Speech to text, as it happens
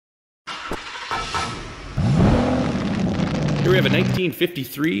Here we have a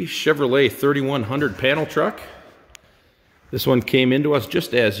 1953 Chevrolet 3100 panel truck. This one came into us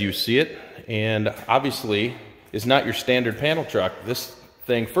just as you see it, and obviously is not your standard panel truck. This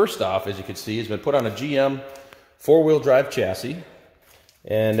thing, first off, as you can see, has been put on a GM four-wheel drive chassis.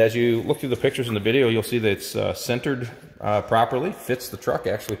 And as you look through the pictures in the video, you'll see that it's centered properly, fits the truck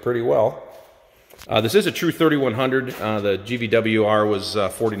actually pretty well. This is a true 3100. The GVWR was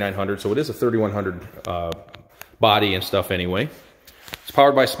 4900, so it is a 3100 body and stuff anyway. It's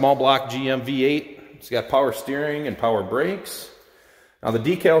powered by small block GM V8. It's got power steering and power brakes. Now the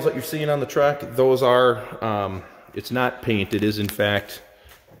decals that you're seeing on the truck, those are, it's not paint, it is in fact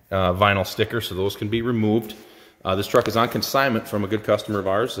vinyl sticker, so those can be removed. This truck is on consignment from a good customer of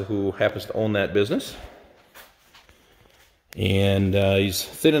ours who happens to own that business. And he's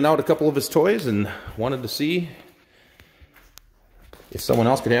thinning out a couple of his toys and wanted to see if someone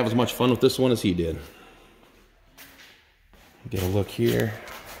else could have as much fun with this one as he did. Get a look here.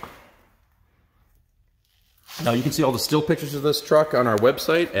 Now you can see all the still pictures of this truck on our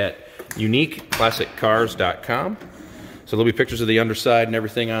website at uniqueclassiccars.com. So there'll be pictures of the underside and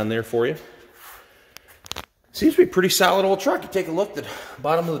everything on there for you. Seems to be a pretty solid old truck. You take a look, the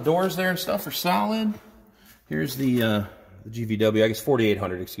bottom of the doors there and stuff are solid. Here's the GVW, I guess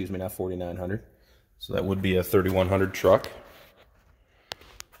 4800, excuse me, not 4900. So that would be a 3100 truck.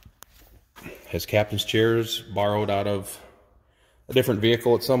 Has captain's chairs borrowed out of a different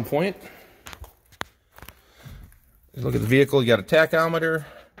vehicle at some point. Look at the vehicle, you got a tachometer,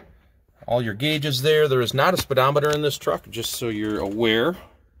 all your gauges there. There is not a speedometer in this truck, just so you're aware.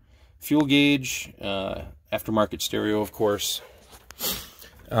 Fuel gauge, aftermarket stereo, of course.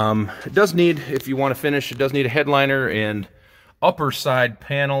 It does need, if you want to finish, it does need a headliner and upper side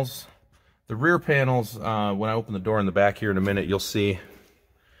panels. The rear panels, when I open the door in the back here in a minute, you'll see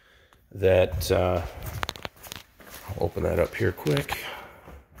that, I'll open that up here quick.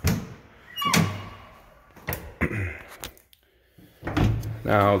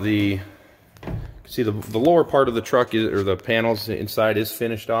 Now see the lower part of the truck is, or the panels inside is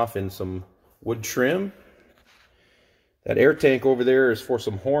finished off in some wood trim. That air tank over there is for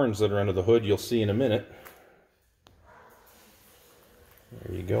some horns that are under the hood, you'll see in a minute.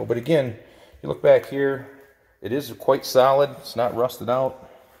 There you go. But again, you look back here, it is quite solid. It's not rusted out.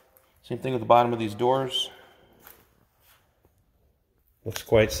 Same thing with the bottom of these doors. Looks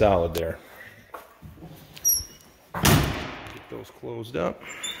quite solid there. Get those closed up.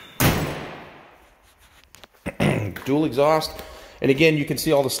 Dual exhaust. And again, you can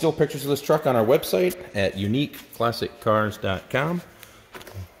see all the still pictures of this truck on our website at uniqueclassiccars.com.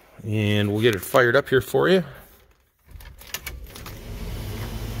 And we'll get it fired up here for you.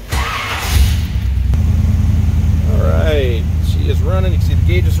 Alright, she is running. You can see the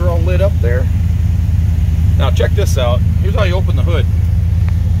gauges are all lit up there. Now check this out. Here's how you open the hood.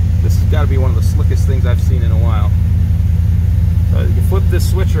 This has got to be one of the slickest things I've seen in a while. So you flip this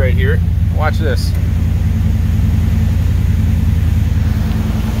switch right here. Watch this.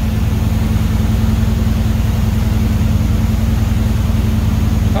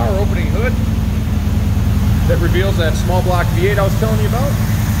 Power opening hood that reveals that small block V8 I was telling you about.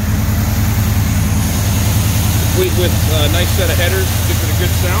 Complete with a nice set of headers, gives it a good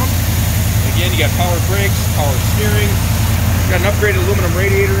sound. Again, you got power brakes, power steering. Got an upgraded aluminum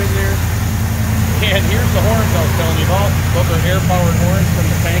radiator in there. And here's the horns I was telling you about. Those are air-powered horns from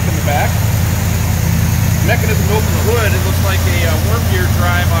the tank in the back. The mechanism to open the hood, it looks like a worm gear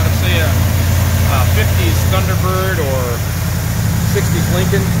drive out of, say, a 50s Thunderbird or 60s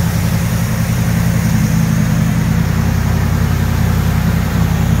Lincoln.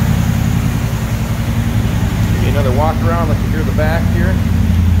 Give you another walk around, let you hear the back here.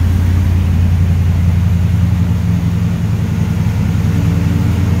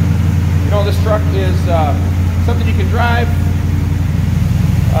 You know, this truck is something you can drive.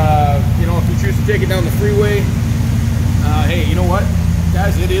 You know, if you choose to take it down the freeway, hey, you know what,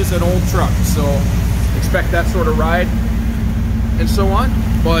 guys, it is an old truck, so expect that sort of ride and so on.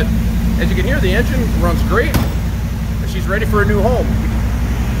 But as you can hear, the engine runs great, and she's ready for a new home.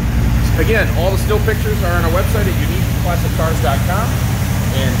 Again, all the still pictures are on our website at uniqueclassiccars.com,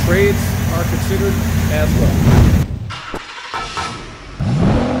 and trades are considered as well.